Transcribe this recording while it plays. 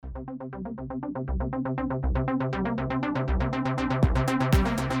Welcome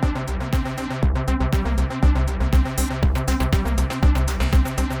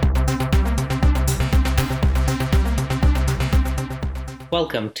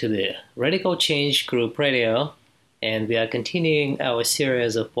to the Radical Change Group Radio, and we are continuing our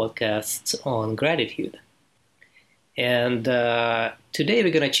series of podcasts on gratitude. And today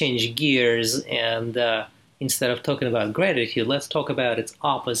we're going to change gears, and instead of talking about gratitude, let's talk about its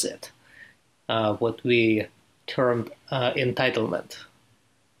opposite, what we termed entitlement,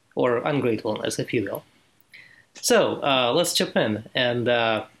 or ungratefulness, if you will. So let's jump in and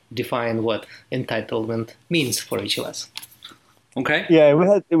define what entitlement means for each of us. Okay. Yeah,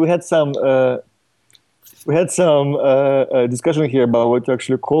 we had some discussion here about what to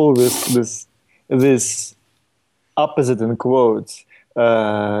actually call this opposite in quotes. We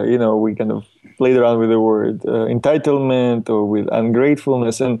kind of played around with the word entitlement or with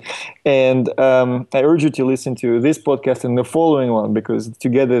ungratefulness, and I urge you to listen to this podcast and the following one, because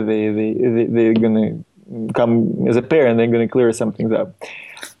together they're gonna come as a pair and they're gonna clear some things up.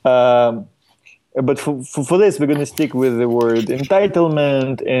 But for this, we're going to stick with the word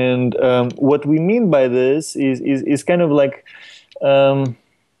entitlement, and what we mean by this is kind of like when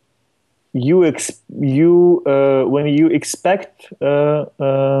you expect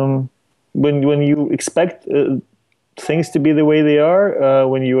things to be the way they are,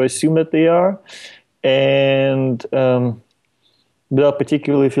 when you assume that they are, and without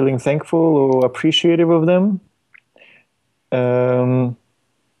particularly feeling thankful or appreciative of them.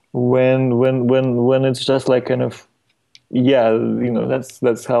 When it's just like kind of,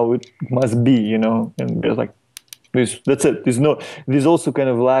 that's how it must be, and there's like that's it. There's also kind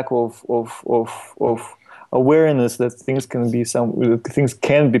of lack of awareness that things can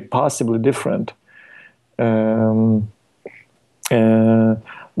be possibly different.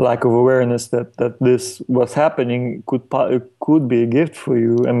 Lack of awareness that this what's happening could be a gift for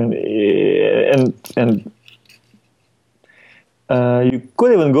you. I mean, and you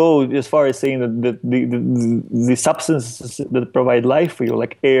could even go as far as saying that the substances that provide life for you,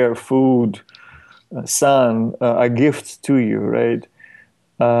 like air, food, sun, are gifts to you, right?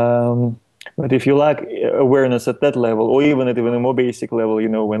 But if you lack awareness at that level, or even at a more basic level,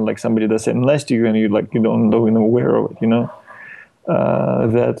 when like somebody does something nice to you and you don't even aware of it,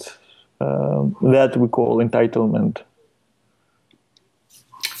 that we call entitlement.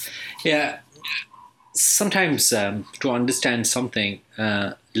 Yeah. Sometimes to understand something,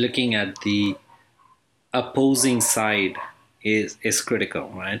 looking at the opposing side is critical,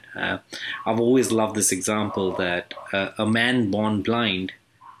 right? I've always loved this example that a man born blind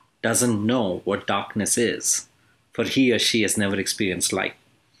doesn't know what darkness is, for he or she has never experienced light.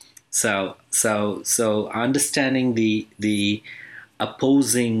 So understanding the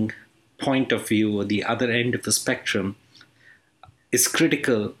opposing point of view, or the other end of the spectrum, is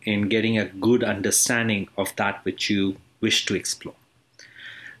critical in getting a good understanding of that which you wish to explore.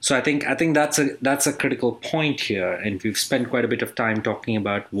 So I think that's a critical point here, and we've spent quite a bit of time talking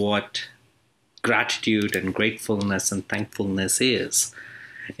about what gratitude and gratefulness and thankfulness is.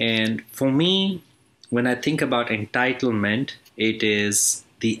 And for me, when I think about entitlement, it is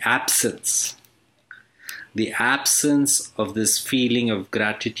the absence of this feeling of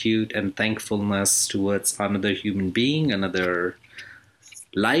gratitude and thankfulness towards another human being, another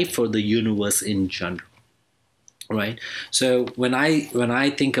life, or the universe in general, right? So when I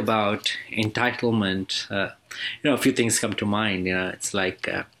think about entitlement, a few things come to mind. It's like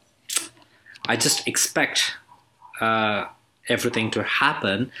I just expect everything to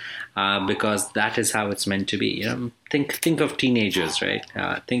happen because that is how it's meant to be. Think of teenagers, right?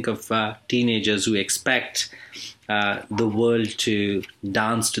 Think of teenagers who expect the world to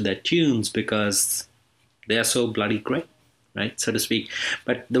dance to their tunes because they are so bloody great, right, so to speak.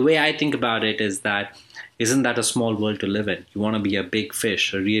 But the way I think about it is that, isn't that a small world to live in? You want to be a big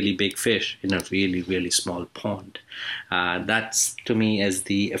fish, a really big fish in a really, really small pond. That's, to me, is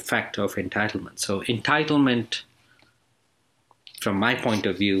the effect of entitlement. So entitlement, from my point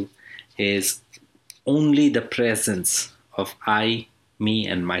of view, is only the presence of I, me,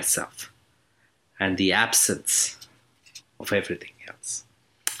 and myself, and the absence of everything else.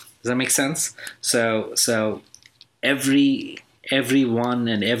 Does that make sense? So everyone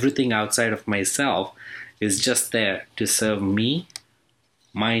and everything outside of myself is just there to serve me,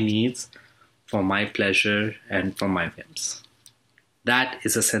 my needs, for my pleasure and for my whims. That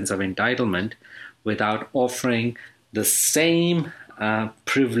is a sense of entitlement without offering the same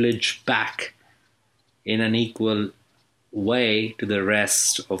privilege back in an equal way to the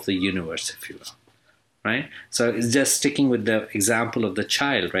rest of the universe, if you will. right? So it's just sticking with the example of the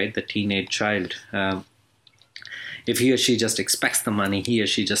child, right? The teenage child. If he or she just expects the money, he or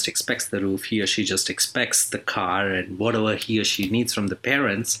she just expects the roof, he or she just expects the car and whatever he or she needs from the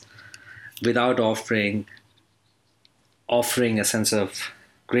parents, without offering a sense of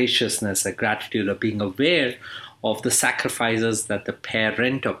graciousness, a gratitude, or being aware of the sacrifices that the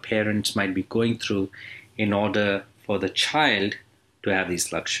parent or parents might be going through in order for the child to have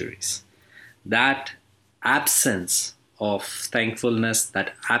these luxuries. That absence of thankfulness,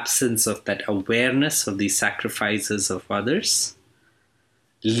 that absence of that awareness of the sacrifices of others,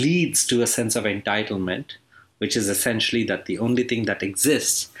 leads to a sense of entitlement, which is essentially that the only thing that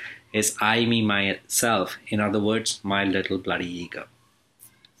exists is I, me, myself. In other words, my little bloody ego.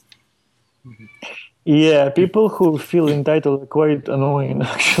 Yeah, people who feel entitled are quite annoying,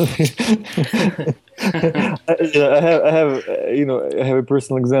 actually. I have a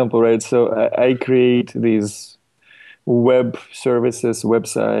personal example, right? So I create these web services,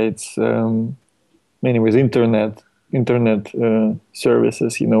 websites, anyways, internet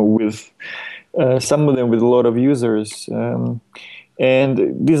services, with some of them with a lot of users,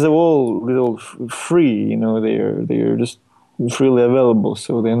 and these are all free. They are just freely available,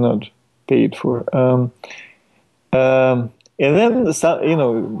 so they're not paid for. And then most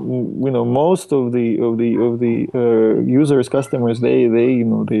of the users, customers, they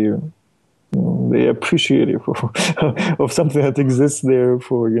appreciative of something that exists there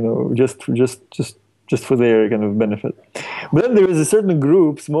for just for their kind of benefit. But then there is a certain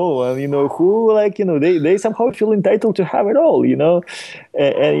group, small one, who they somehow feel entitled to have it all,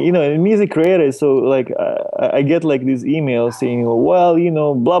 and music creators. So like I get like these emails saying, well,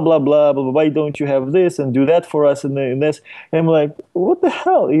 blah blah blah blah blah. Why don't you have this and do that for us and this? And I'm like, what the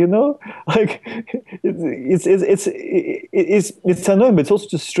hell, Like it's annoying, but it's also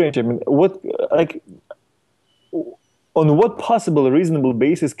just strange. I mean, on what possible reasonable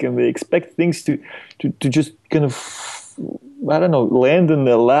basis can they expect things to just kind of, I don't know, land in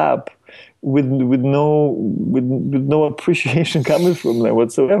their lap with no appreciation coming from them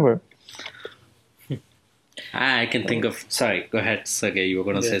whatsoever? I can think of. Sorry, go ahead, Sergey. You were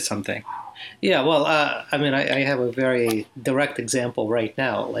going to say something. Yeah, well, I mean, I have a very direct example right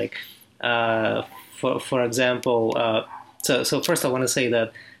now. Like, for example, so first I want to say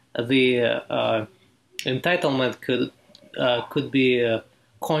that the entitlement could be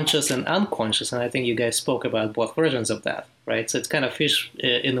conscious and unconscious, and I think you guys spoke about both versions of that, right? So it's kind of fish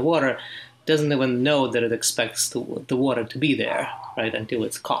in the water doesn't even know that it expects the water to be there, right, until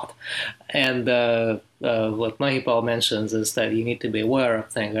it's caught. And what Mahipal mentions is that you need to be aware of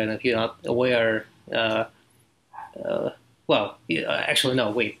things, and if you're not aware, actually,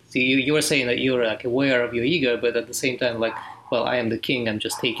 no, wait. So you were saying that you're like aware of your ego, but at the same time, like, well, I am the king, I'm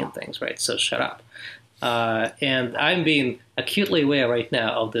just taking things, right? So shut up. And I'm being acutely aware right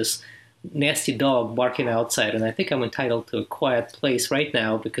now of this nasty dog barking outside, and I think I'm entitled to a quiet place right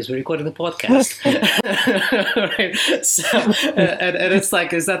now because we're recording the podcast. Right? So, and it's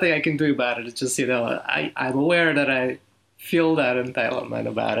like there's nothing I can do about it. It's just I'm aware that I feel that entitlement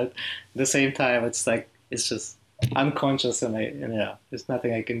about it. At the same time, it's like it's just unconscious, and there's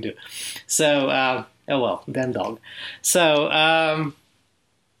nothing I can do. So oh well, then dog. So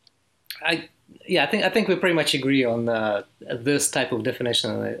I think we pretty much agree on this type of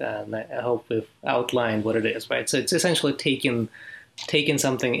definition, and I hope we've outlined what it is, right? So it's essentially taking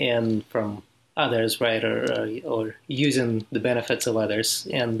something in from others, right, or using the benefits of others,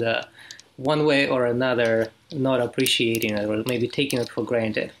 and one way or another, not appreciating it, or maybe taking it for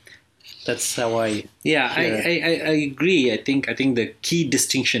granted. That's how I. Yeah, I agree. I think the key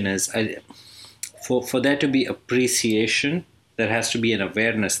distinction is for there to be appreciation, there has to be an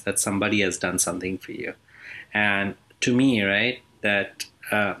awareness that somebody has done something for you. And to me, right,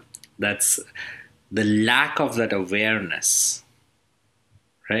 that's the lack of that awareness,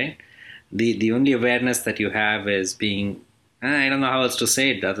 right? The only awareness that you have is being, I don't know how else to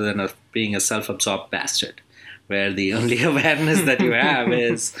say it other than being a self-absorbed bastard, where the only awareness that you have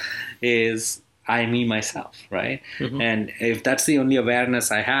is I, me, myself, right? Mm-hmm. And if that's the only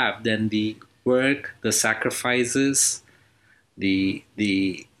awareness I have, then the work, the sacrifices, the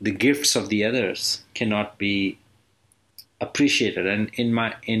gifts of the others cannot be appreciated. And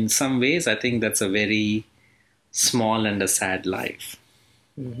in some ways, I think that's a very small and a sad life.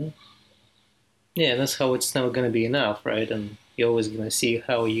 Mm-hmm. Yeah, that's how it's never going to be enough, right? And you're always going to see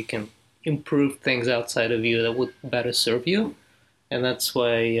how you can improve things outside of you that would better serve you. And that's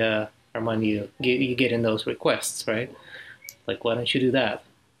why, Armand, you get in those requests, right? Like, why don't you do that?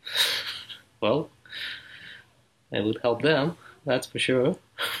 Well, it would help them, that's for sure.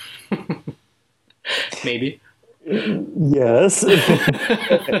 maybe. Yes.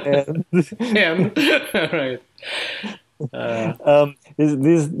 And, And right. I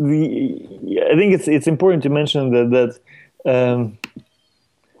think it's important to mention that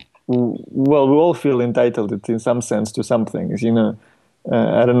well, we all feel entitled in some sense to some things, you know.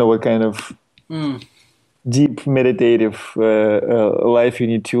 I don't know what kind of Mm. deep meditative life you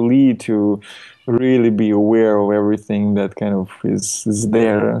need to lead to really be aware of everything that kind of is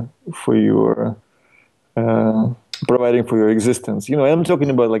there for your providing for your existence. You know, I'm talking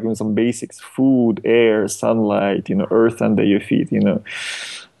about like some basics: food, air, sunlight, you know, earth under your feet. You know,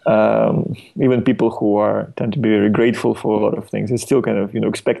 even people who tend to be very grateful for a lot of things, they still kind of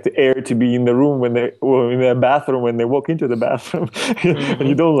expect the air to be in the room or in their bathroom when they walk into the bathroom, and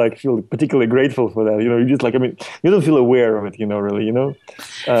you don't like feel particularly grateful for that. You know, you just like you don't feel aware of it. You know, really. You know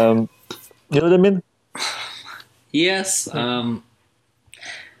what I mean? Yes.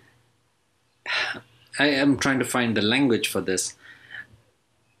 I am trying to find the language for this.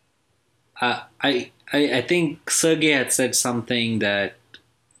 I think Sergey had said something that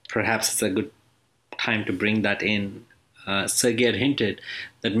perhaps it's a good time to bring that in. Sergey had hinted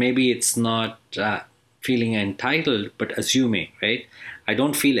that maybe it's not feeling entitled, but assuming, right? I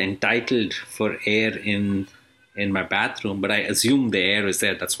don't feel entitled for air in my bathroom, but I assume the air is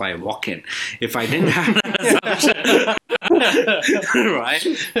there. That's why I walk in. If I didn't have that assumption, right?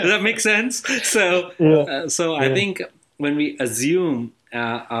 Does that make sense? So, Yeah. I think when we assume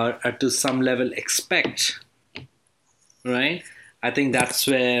or to some level expect, right? I think that's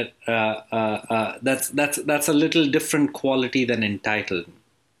where that's a little different quality than entitled.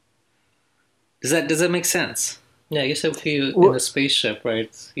 Does that make sense? Yeah, I guess if you in Well, a spaceship,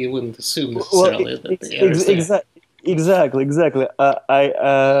 right, you wouldn't assume well, necessarily that the air is there. exactly.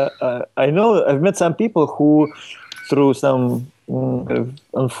 I know I've met some people who, through some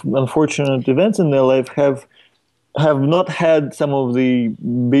unfortunate events in their life, have not had some of the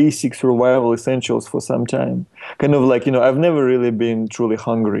basic survival essentials for some time. Kind of like I've never really been truly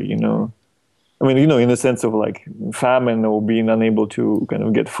hungry. I mean, in the sense of like famine or being unable to kind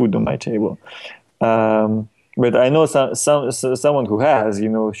of get food on my table. But I know someone who has.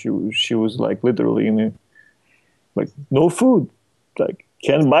 She was like literally like no food, like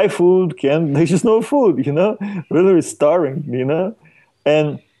can't buy food, can't. There's just no food. Literally starving.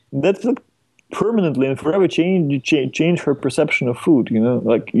 And that's like permanently and forever change her perception of food.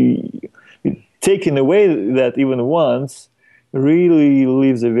 Like taking away that even once really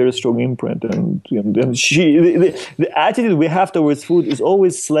leaves a very strong imprint, and the attitude we have towards food is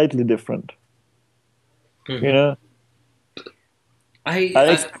always slightly different. I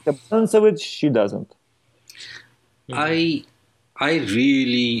I expect abundance of it. She doesn't. I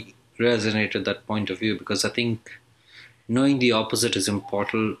really resonate with that point of view because I think knowing the opposite is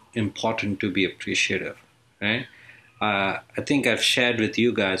important to be appreciative, right? I think I've shared with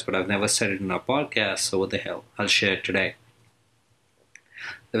you guys, but I've never said it in our podcast. So what the hell? I'll share it today.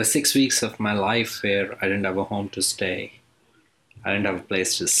 There were 6 weeks of my life where I didn't have a home to stay. I didn't have a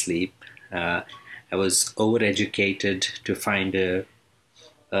place to sleep. I was overeducated to find a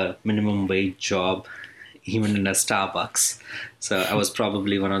minimum wage job, even in a Starbucks. So I was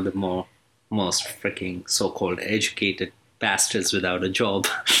probably one of the most freaking so-called educated bastards without a job,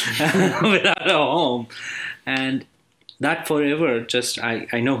 without a home. And that forever just,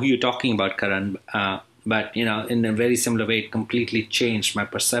 I know who you're talking about, Karan, but in a very similar way, it completely changed my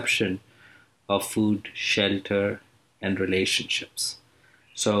perception of food, shelter, and relationships.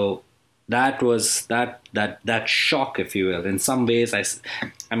 So that was that shock, if you will. In some ways,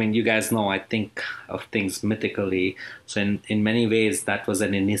 I mean, you guys know I think of things mythically. So in many ways, that was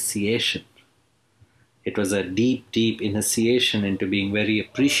an initiation. It was a deep initiation into being very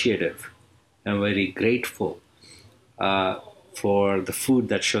appreciative and very grateful for the food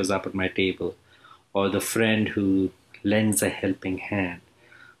that shows up at my table, or the friend who lends a helping hand,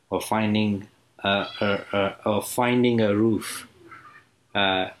 or finding a roof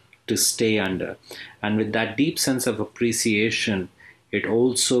to stay under. And with that deep sense of appreciation, it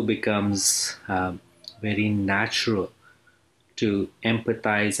also becomes very natural to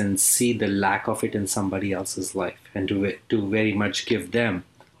empathize and see the lack of it in somebody else's life, and to very much give them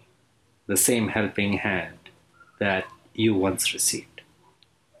the same helping hand that you once received.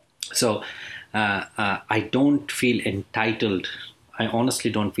 So I don't feel entitled. I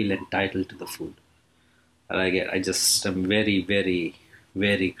honestly don't feel entitled to the food that I get. I just am very, very,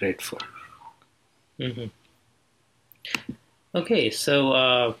 very grateful. Okay,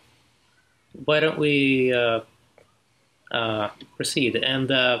 so why don't we proceed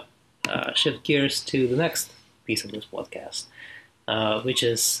and shift gears to the next piece of this podcast, which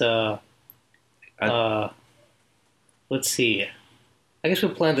is Let's see. I guess we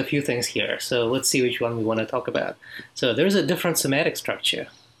planned a few things here, so let's see which one we want to talk about. So there's a different somatic structure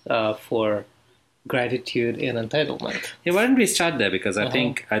for gratitude and entitlement. Yeah, why don't we start there? Because I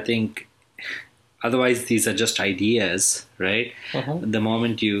think otherwise these are just ideas, right? The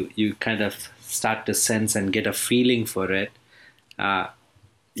moment you kind of start to sense and get a feeling for it,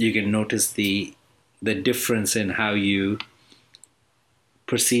 you can notice the difference in how you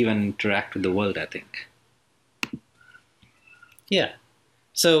perceive and interact with the world, I think. Yeah.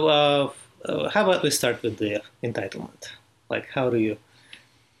 So how about we start with the entitlement? Like, how you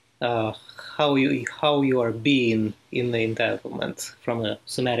are being in the entitlement from a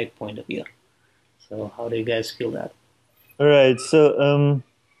somatic point of view. So how do you guys feel that? All right. So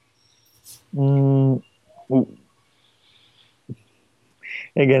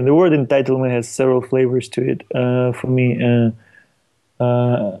again, the word entitlement has several flavors to it. For me,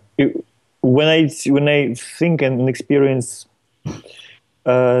 when I think and experience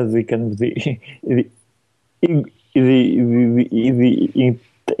the kind of the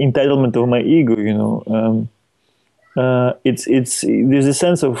entitlement of my ego, it's there's a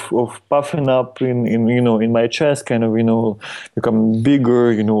sense of puffing up in my chest, kind of become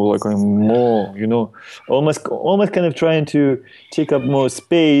bigger, like I'm more, almost kind of trying to take up more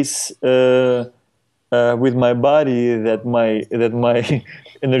space with my body that my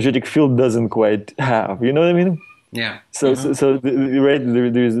energetic field doesn't quite have. You know what I mean? Yeah. So right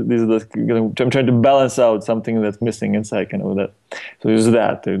there's I'm trying to balance out something that's missing inside, kind of that. So there's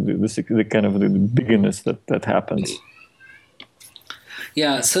that the kind of the bigness that happens.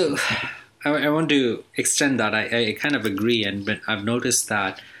 Yeah. So I want to extend that. I kind of agree, but I've noticed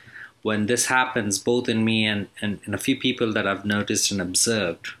that when this happens, both in me and a few people that I've noticed and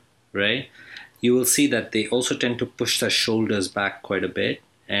observed, right, you will see that they also tend to push their shoulders back quite a bit,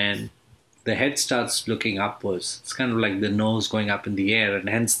 and the head starts looking upwards. It's kind of like the nose going up in the air, and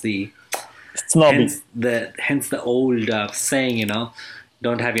hence the old saying,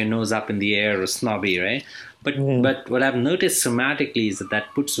 don't have your nose up in the air or snobby, right? But what I've noticed somatically is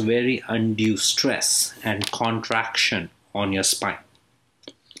that puts very undue stress and contraction on your spine,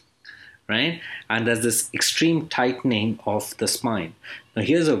 right? And there's this extreme tightening of the spine. Now,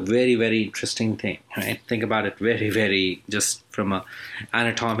 here's a very, very interesting thing, right? Think about it very, very just from a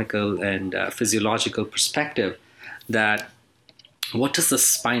anatomical and physiological perspective, that what does the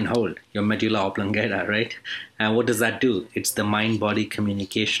spine hold? Your medulla oblongata, right? And what does that do? It's the mind-body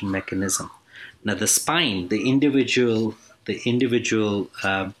communication mechanism. Now, the spine, the individual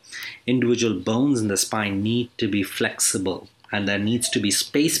bones in the spine need to be flexible, and there needs to be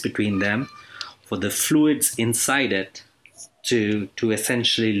space between them for the fluids inside it to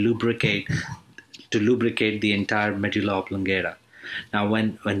essentially lubricate the entire medulla oblongata. Now,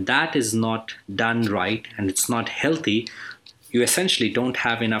 when that is not done right and it's not healthy, you essentially don't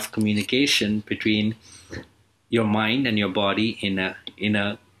have enough communication between your mind and your body in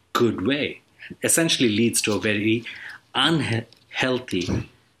a good way. It essentially leads to a very unhealthy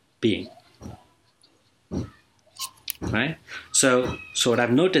being. Right? So what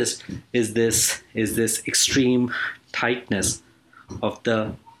I've noticed is this extreme tightness of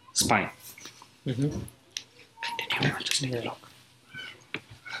the spine. Continue. I'll just take a look.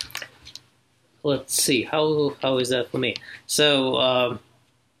 Let's see, how is that for me? So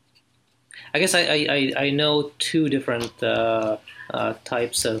I guess I know two different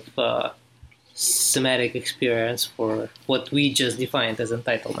types of somatic experience for what we just defined as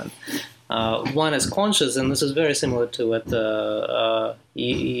entitlement. One is conscious, and this is very similar to what both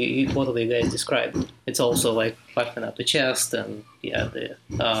of you guys described. It's also like puffing up the chest and the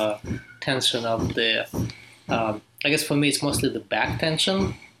tension of the. I guess for me, it's mostly the back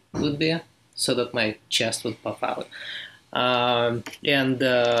tension would be, so that my chest would puff out, and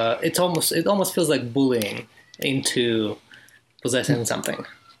it almost feels like bullying into possessing something,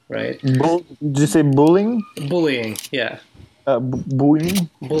 right? Did you say bullying? Bullying, yeah. Bullying?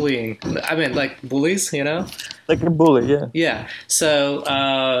 Bullying. I mean, like bullies, Like a bully, yeah. Yeah. So,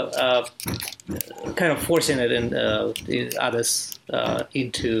 kind of forcing it in others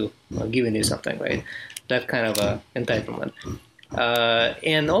into giving you something, right? That kind of entitlement.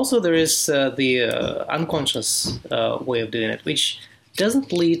 And also there is the unconscious way of doing it, which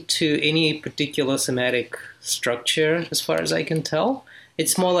doesn't lead to any particular somatic structure as far as I can tell.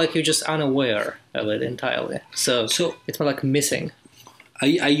 It's more like you're just unaware of it entirely. So it's more like missing. Are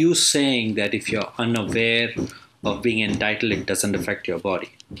you saying that if you're unaware of being entitled, it doesn't affect your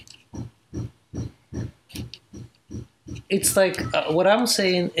body? It's like what I'm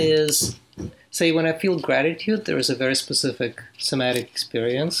saying is say when I feel gratitude, there is a very specific somatic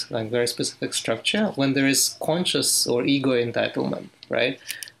experience, like very specific structure. When there is conscious or ego entitlement, right,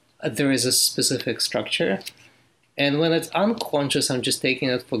 there is a specific structure. And when it's unconscious, I'm just taking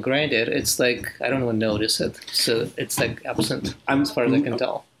it for granted. It's like I don't even notice it, so it's like absent as far as I can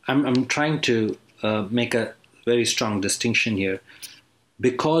tell. I'm trying to make a very strong distinction here.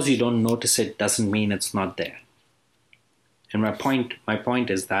 Because you don't notice it doesn't mean it's not there. And my point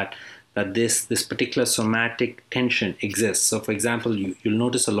is that this particular somatic tension exists. So, for example, you'll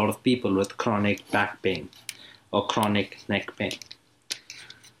notice a lot of people with chronic back pain or chronic neck pain.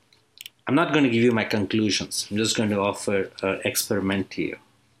 I'm not going to give you my conclusions. I'm just going to offer an experiment to you.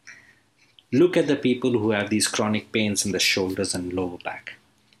 Look at the people who have these chronic pains in the shoulders and lower back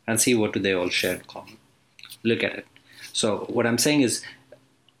and see what do they all share in common. Look at it. So what I'm saying is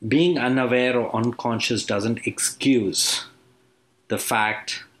being unaware or unconscious doesn't excuse the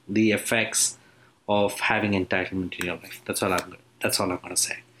effects of having entitlement in your life. That's all I'm going to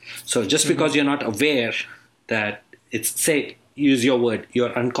say. So just because you're not aware that use your word,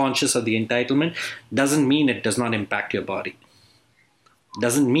 you're unconscious of the entitlement, doesn't mean it does not impact your body.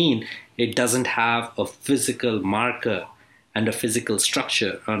 Doesn't mean it doesn't have a physical marker and a physical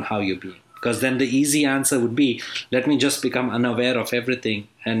structure on how you're being. Because then the easy answer would be, let me just become unaware of everything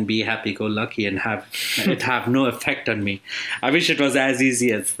and be happy-go-lucky and have it have no effect on me. I wish it was as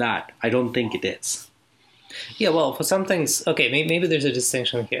easy as that. I don't think it is. Yeah, well, for some things, okay, maybe there's a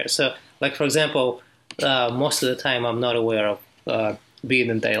distinction here. So, like, for example, most of the time I'm not aware of being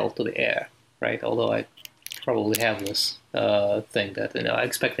entitled to the air, right? Although I probably have this thing that, I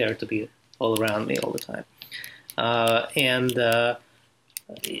expect air to be all around me all the time.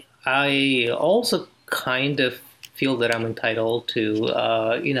 I also kind of feel that I'm entitled to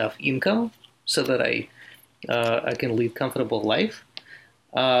enough income so that I can lead comfortable life.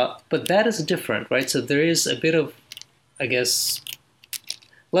 But that is different, right? So there is a bit of, I guess,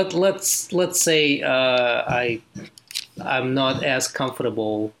 let's say I'm not as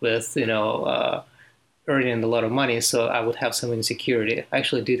comfortable with earning a lot of money, so I would have some insecurity. I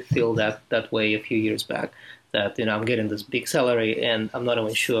actually did feel that way a few years back. That I'm getting this big salary and I'm not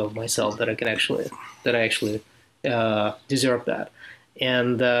even sure of myself that I actually deserve that,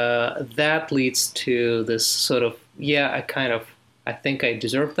 and that leads to this sort of I think I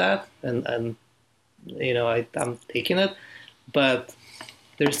deserve that, and I'm taking it, but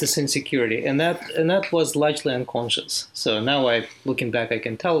there's this insecurity, and that was largely unconscious. So now looking back, I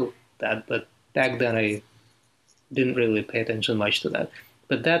can tell that, but back then I didn't really pay attention much to that.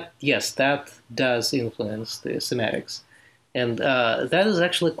 But that does influence the somatics. And that is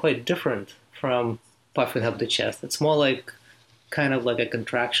actually quite different from puffing up the chest. It's more like kind of like a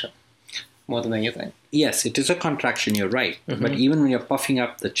contraction more than anything. Yes, it is a contraction, you're right. Mm-hmm. But even when you're puffing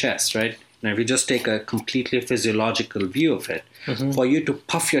up the chest, right? Now, if you just take a completely physiological view of it, mm-hmm. for you to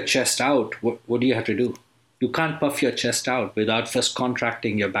puff your chest out, what do you have to do? You can't puff your chest out without first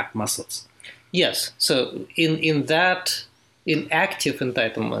contracting your back muscles. Yes. So in active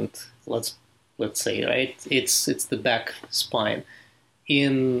entitlement, let's say, right, it's the back spine.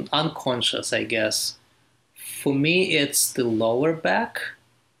 In unconscious, I guess, for me, it's the lower back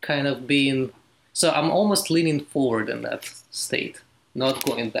kind of being. So I'm almost leaning forward in that state, not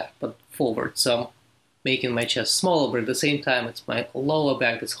going back, but forward. So I'm making my chest smaller, but at the same time, it's my lower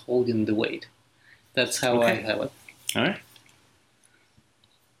back that's holding the weight. That's how I have it. All right.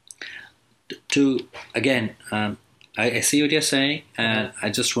 I see what you're saying, and I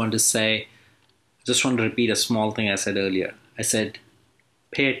just want to repeat a small thing I said earlier. I said,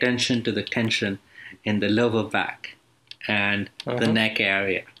 pay attention to the tension in the lower back and the neck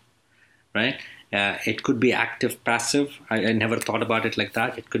area, right? It could be active, passive. I never thought about it like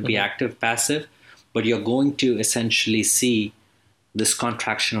that. It could be active, passive, but you're going to essentially see this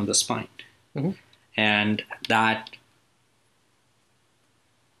contraction of the spine. Mm-hmm. And that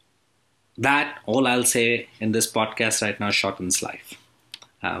all I'll say in this podcast right now shortens life.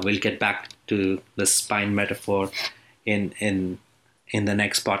 We'll get back to the spine metaphor in the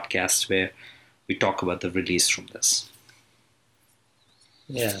next podcast where we talk about the release from this.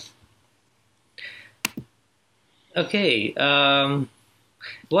 Yeah. Okay.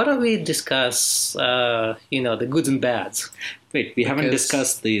 Why don't we discuss, the goods and bads? Wait, we haven't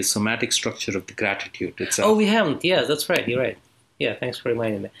discussed the somatic structure of the gratitude itself. Oh, we haven't. Yeah, that's right. You're right. Yeah, thanks for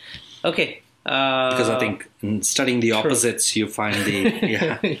reminding me. Okay. Because I think in studying the opposites, you find the...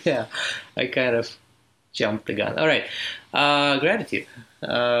 Yeah. Yeah, I kind of jumped the gun. All right. Gratitude.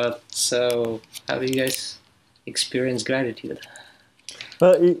 So how do you guys experience gratitude?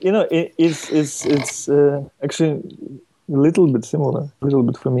 Well, it's actually a little bit similar, a little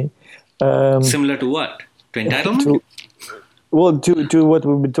bit for me. Similar to what? To entitlement? To what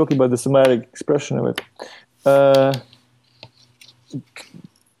we've been talking about, the somatic expression of it.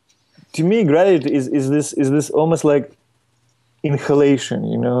 To me, gratitude is this almost like inhalation,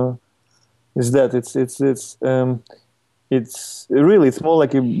 you know? Is that it's really, it's more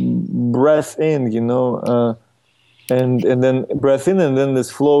like a breath in, you know, and then breath in, and then this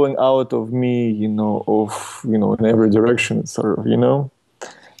flowing out of me, you know, in every direction, sort of, you know.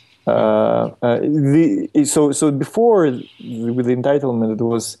 So before, with the entitlement, it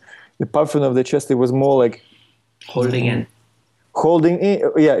was the puffing of the chest. It was more like Holding in.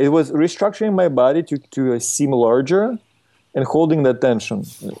 Yeah, it was restructuring my body to seem larger, and holding that tension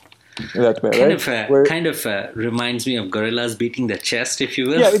that way, Kind of reminds me of gorillas beating the chest, if you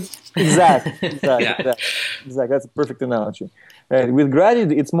will. Yeah, exactly. That's a perfect analogy. And with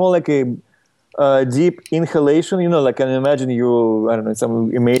gratitude, it's more like a deep inhalation. You know, like, I imagine you, I don't know,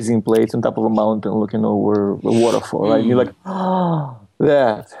 some amazing place on top of a mountain looking over a waterfall, right? And you're like,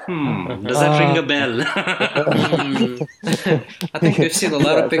 that. Does that ring a bell? I think we've seen a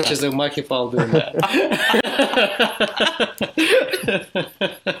lot of pictures of Maki Paul doing that.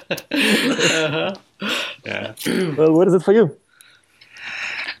 Yeah. Well, what is it for you?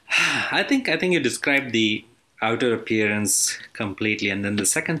 I think you described the outer appearance completely, and then the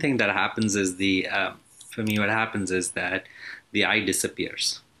second thing that happens is for me, what happens is that the I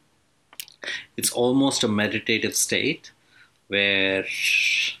disappears. It's almost a meditative state where,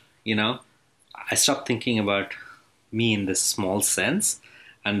 you know, I stop thinking about me in this small sense,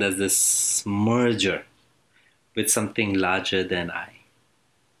 and there's this merger with something larger than I.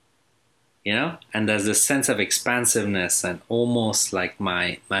 You know, and there's this sense of expansiveness, and almost like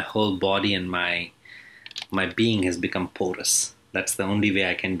my whole body and my being has become porous. That's the only way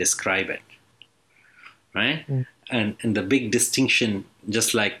I can describe it, right? And the big distinction,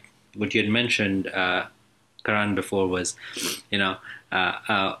 just like what you had mentioned, Karan, before, was, you know,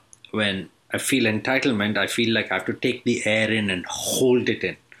 when I feel entitlement, I feel like I have to take the air in and hold it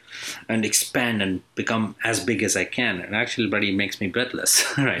in and expand and become as big as I can. And actually, buddy, makes me breathless,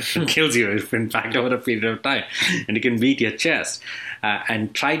 right? It kills you, in fact, over a period of time. And you can beat your chest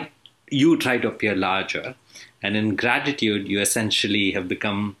and try to appear larger. And in gratitude, you essentially have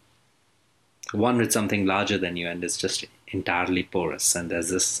become one with something larger than you, and it's just entirely porous. And there's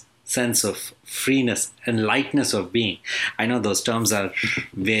this sense of freeness and lightness of being. I know those terms are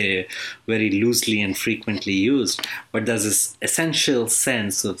very, very loosely and frequently used, but there's this essential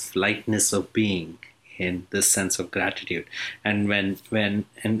sense of lightness of being in this sense of gratitude. And when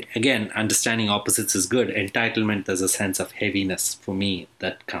and again, understanding opposites is good. Entitlement, there's a sense of heaviness for me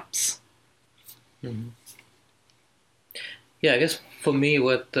that comes. Mm-hmm. Yeah, I guess for me,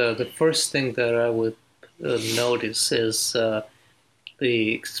 what the first thing that I would notice is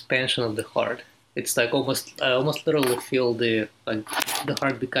the expansion of the heart. It's like I almost literally feel the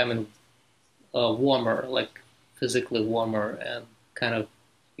heart becoming warmer, like physically warmer, and kind of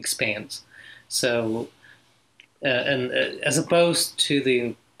expands. So, and as opposed to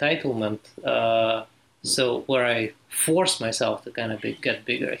the entitlement, so where I force myself to kind of get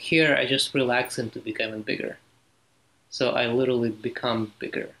bigger. Here, I just relax into becoming bigger. So I literally become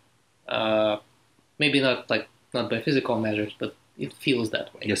bigger. Maybe not by physical measures, but it feels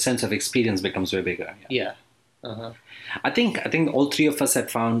that way. Your sense of experience becomes way bigger. Yeah. Uh-huh. I think all three of us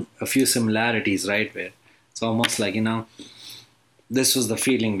had found a few similarities, right? Where it's almost like, you know, this was the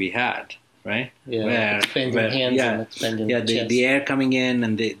feeling we had, right? Yeah. Expanding hands and expanding chest. The air coming in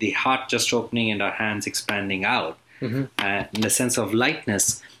and the heart just opening and our hands expanding out. Mm-hmm. In the sense of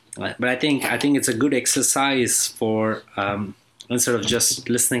lightness. But I think it's a good exercise for instead of just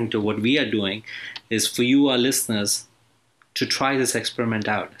listening to what we are doing, is for you, our listeners, to try this experiment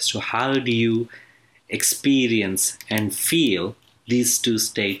out. So how do you experience and feel these two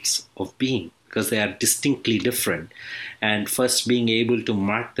states of being? Because they are distinctly different. And first, being able to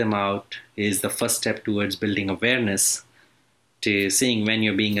mark them out is the first step towards building awareness, to seeing when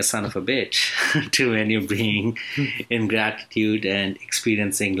you're being a son of a bitch, to when you're being in gratitude and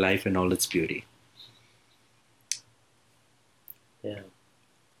experiencing life in all its beauty. Yeah.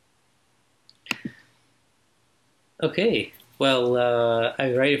 Okay. Well, are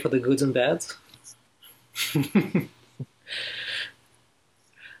you ready for the goods and bads? You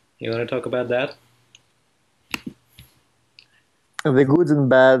want to talk about that? The goods and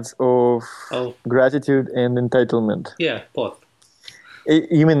bads of gratitude and entitlement. Yeah, both.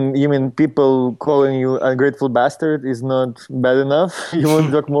 You mean people calling you a ungrateful bastard is not bad enough? You want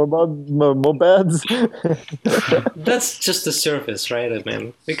to talk more about more bads? That's just the surface, right? I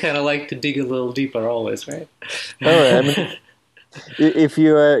mean, we kind of like to dig a little deeper always, right? All right. I mean, If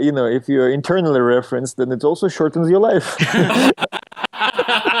you if you're internally referenced, then it also shortens your life.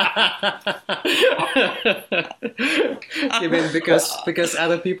 You mean because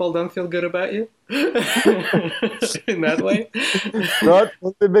other people don't feel good about you in that way? Not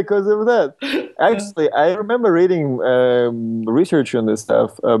only because of that. Actually, I remember reading research on this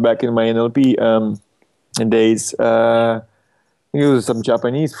stuff back in my NLP days. It was some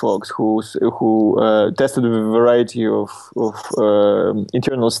Japanese folks who tested a variety of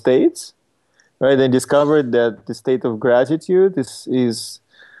internal states. Right, they discovered that the state of gratitude is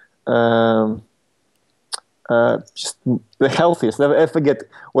um, just the healthiest. I forget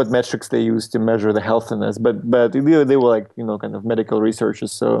what metrics they use to measure the healthiness, but they were like kind of medical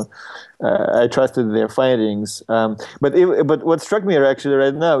researchers, so I trusted their findings. But what struck me actually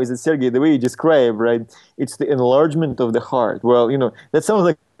right now is that Sergey, the way you describe, right, it's the enlargement of the heart. Well, that sounds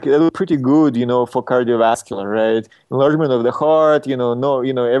like that was pretty good, for cardiovascular, right? Enlargement of the heart, no,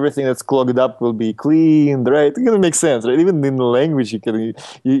 everything that's clogged up will be cleaned, right? It makes sense, right? Even in the language, you're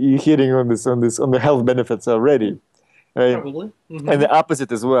hitting on the health benefits already, right? Probably. Mm-hmm. And the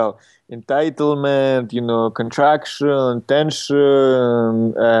opposite as well: entitlement, contraction,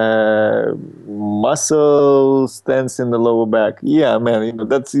 tension, muscles tense in the lower back. Yeah, man,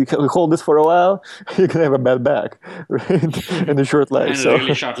 that's you can hold this for a while, you can have a bad back, right? And a short life. And a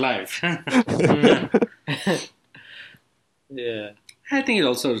really short life. Yeah. I think it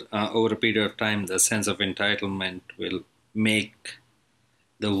also, over a period of time, the sense of entitlement will make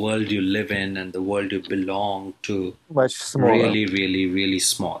the world you live in and the world you belong to much smaller. Really, really, really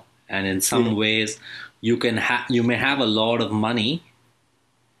small. And in some ways, you may have a lot of money,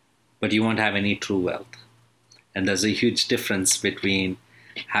 but you won't have any true wealth. And there's a huge difference between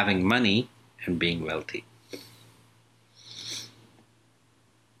having money and being wealthy.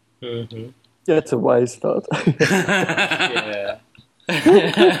 Mm-hmm. That's a wise thought. Yeah.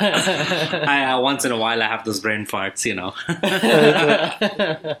 Once in a while I have those brain farts,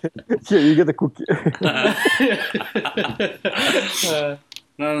 Here, you get a cookie.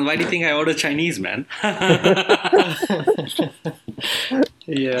 Why do you think I order Chinese, man?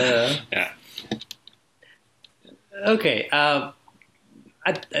 Yeah. Okay. I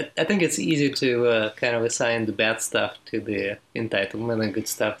think it's easy to kind of assign the bad stuff to the entitlement and good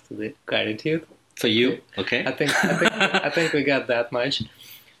stuff to the gratitude. For you, okay. I think we got that much.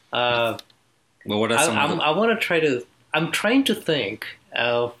 Well, what are some? I'm trying to think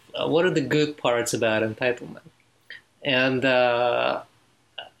of what are the good parts about entitlement, and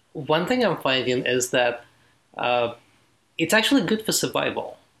one thing I'm finding is that it's actually good for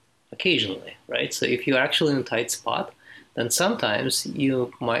survival, occasionally, right? So if you're actually in a tight spot, then sometimes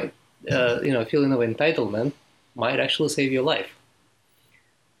you might, feeling of entitlement might actually save your life.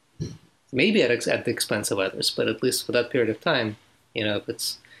 Maybe at the expense of others, but at least for that period of time, if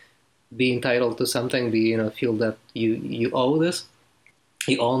it's be entitled to something, feel that you own this,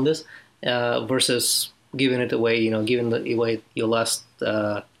 versus giving it away, giving away your last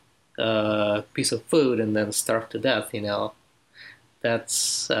piece of food and then starve to death,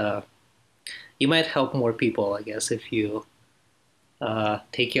 that's you might help more people, I guess, if you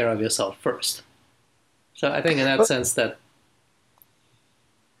take care of yourself first. So I think in that sense that.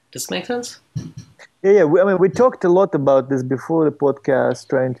 Does it make sense? Yeah. We talked a lot about this before the podcast,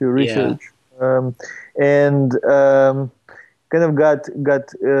 trying to research, and kind of got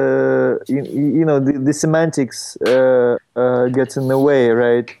the semantics gets in the way,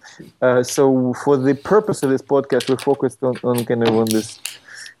 right? So for the purpose of this podcast, we focused on kind of on this,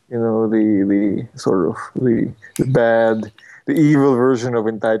 the sort of the bad, the evil version of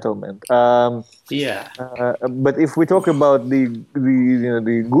entitlement. But if we talk about the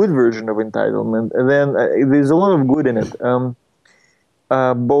good version of entitlement, then there's a lot of good in it,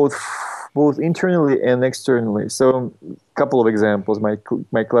 both internally and externally. So, a couple of examples might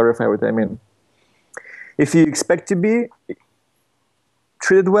clarify what I mean. If you expect to be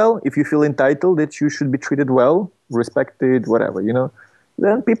treated well, if you feel entitled that you should be treated well, respected, whatever,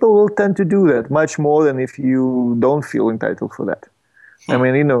 then people will tend to do that much more than if you don't feel entitled for that. I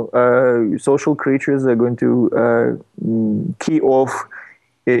mean, social creatures are going to key off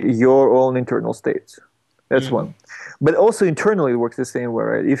your own internal states. That's one. But also internally, it works the same way,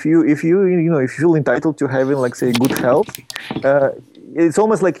 right? If you feel entitled to having, like, say, good health, it's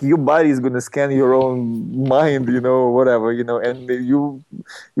almost like your body is going to scan your own mind, whatever, and you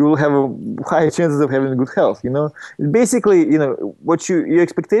will have a high chances of having good health. Basically, what your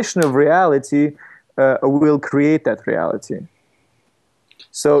expectation of reality will create that reality.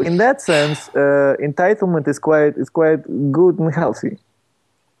 So in that sense, entitlement is quite good and healthy.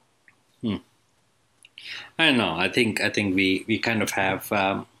 I don't know. I think we kind of have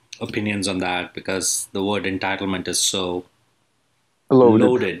opinions on that because the word entitlement is so Loaded.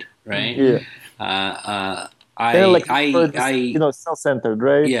 loaded, right? Yeah. Uh, uh, And like self-centered,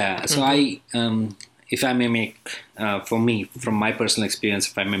 right? yeah. So if I may make, for me, from my personal experience,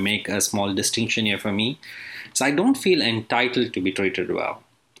 if I may make a small distinction here for me, so I don't feel entitled to be treated well.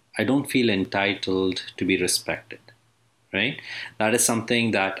 I don't feel entitled to be respected, right? That is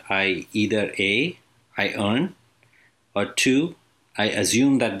something that I either I earn, or two, I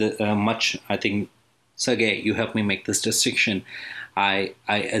assume that I think, Sergey, you helped me make this distinction. I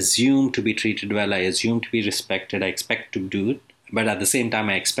assume to be treated well, I assume to be respected, I expect to do it, but at the same time,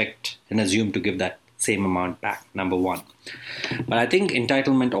 I expect and assume to give that same amount back, number one. But I think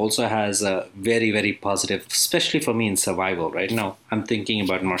entitlement also has a very, very positive, especially for me in survival. Right now, I'm thinking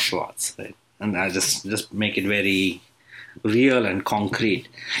about martial arts, right? And I just make it very real and concrete.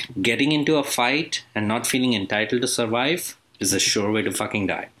 Getting into a fight and not feeling entitled to survive is a sure way to fucking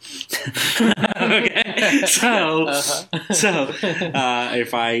die. Okay, so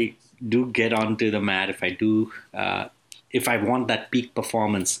if I do get onto the mat, if I want that peak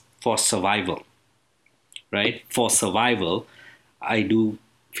performance for survival, right? For survival, I do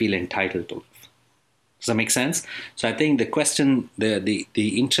feel entitled to live. Does that make sense? So I think the question, the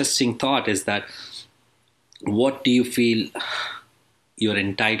interesting thought is that what do you feel you're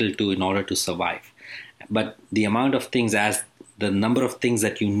entitled to in order to survive? But the amount of things, as the number of things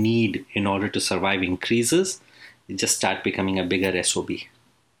that you need in order to survive increases, you just start becoming a bigger SOB.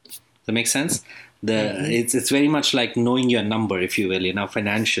 Does that make sense? It's very much like knowing your number, if you will,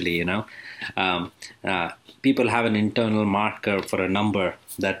 financially, people have an internal marker for a number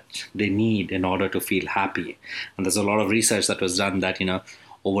that they need in order to feel happy. And there's a lot of research that was done that,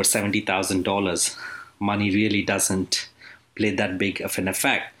 over $70,000, money really doesn't play that big of an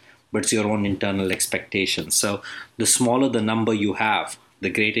effect, but it's your own internal expectations. So the smaller the number you have, the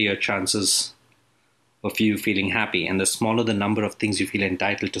greater your chances of you feeling happy. And the smaller the number of things you feel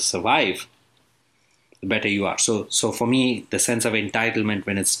entitled to survive, the better you are. So for me, the sense of entitlement,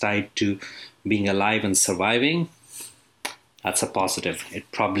 when it's tied to being alive and surviving, that's a positive.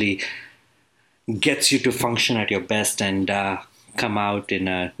 It probably gets you to function at your best and come out in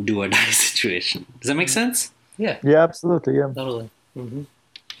a do or die situation. Does that make sense? Yeah. Yeah, absolutely. Yeah. Totally. Mm-hmm.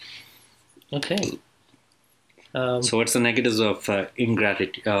 Okay. So what's the negatives of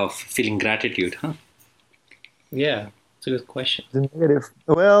ingratitude, of feeling gratitude, huh? Yeah, it's a good question. The negative.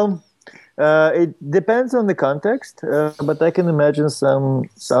 Well, it depends on the context, but I can imagine some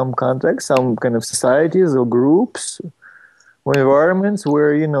context, some kind of societies or groups or environments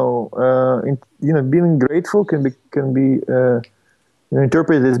where being grateful can be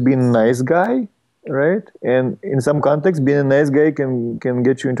interpreted as being a nice guy, right? And in some context, being a nice guy can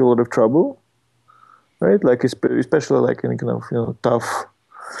get you into a lot of trouble, right? Like especially like in kind of tough.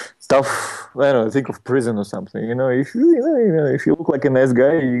 I don't know. Think of prison or something. If you look like a nice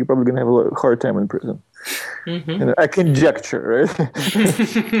guy, you're probably gonna have a hard time in prison. Mm-hmm. I conjecture,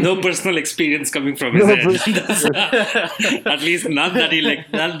 right? No personal experience coming from his head. At least not that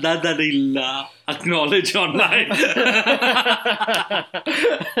he'll acknowledge online.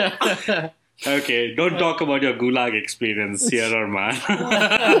 Okay, don't talk about your gulag experience here, Arman.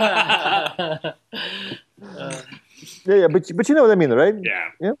 Yeah, but you know what I mean, right?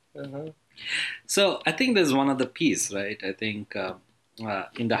 Yeah. Uh-huh. So I think there's one other piece, right? I think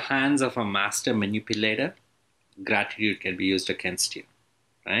in the hands of a master manipulator, gratitude can be used against you,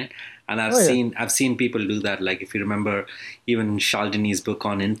 right? And I've seen people do that. Like if you remember, even Cialdini's book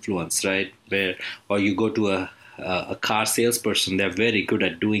on influence, right? Or you go to a car salesperson, they're very good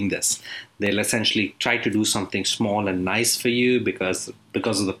at doing this. They'll essentially try to do something small and nice for you because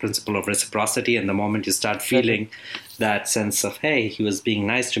of the principle of reciprocity. And the moment you start feeling that sense of, hey, he was being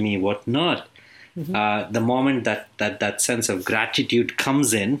nice to me, whatnot, the moment that sense of gratitude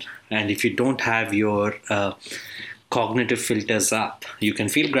comes in, and if you don't have your cognitive filters up, you can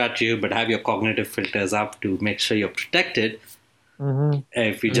feel gratitude, but have your cognitive filters up to make sure you're protected.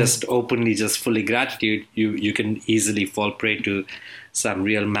 If you just openly, just fully gratitude, you can easily fall prey to some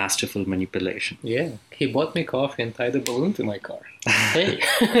real masterful manipulation. Yeah, he bought me coffee and tied a balloon to my car. Hey,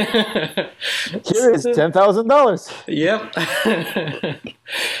 here is $10,000. Yep.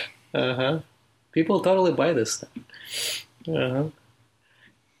 Uh-huh. People totally buy this stuff. Uh-huh.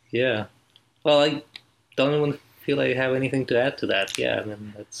 Yeah. Well, I don't even feel I have anything to add to that. Yeah, I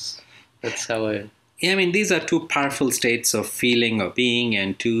mean that's how I. Yeah, I mean, these are two powerful states of feeling or being,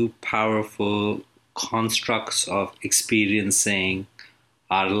 and two powerful constructs of experiencing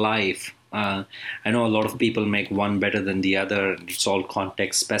our life I know a lot of people make one better than the other. It's all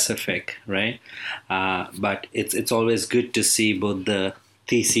context specific, right? But it's always good to see both the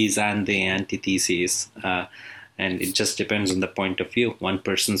theses and the antitheses. And it just depends on the point of view. One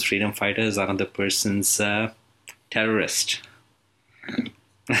person's freedom fighter is another person's terrorist.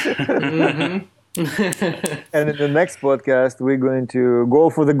 And in the next podcast, we're going to go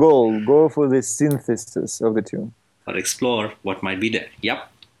for the goal, go for the synthesis of the two. Or explore what might be there. Yep.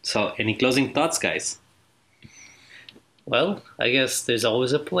 So, any closing thoughts, guys? Well, I guess there's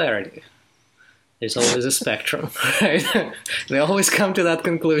always a polarity. There's always a spectrum, right? They always come to that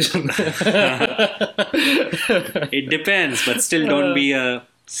conclusion. It depends, but still don't be a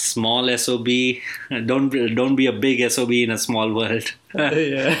small SOB. Don't be a big SOB in a small world.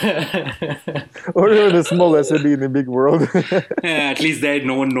 Yeah. Or even a small SOB in a big world. At least there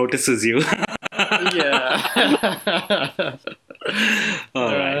no one notices you. Yeah.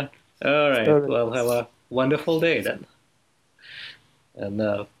 All right. All right. Well, have a wonderful day then.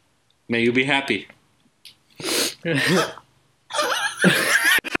 And may you be happy. Really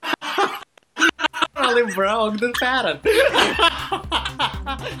broke the pattern.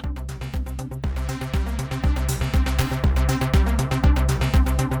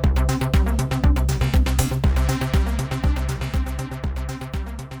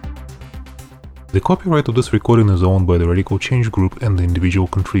 The copyright of this recording is owned by the Radical Change Group and the individual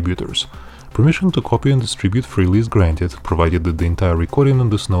contributors. Permission to copy and distribute freely is granted, provided that the entire recording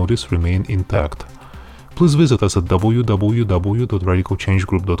and this notice remain intact. Please visit us at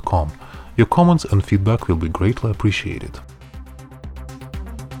www.radicalchangegroup.com. Your comments and feedback will be greatly appreciated.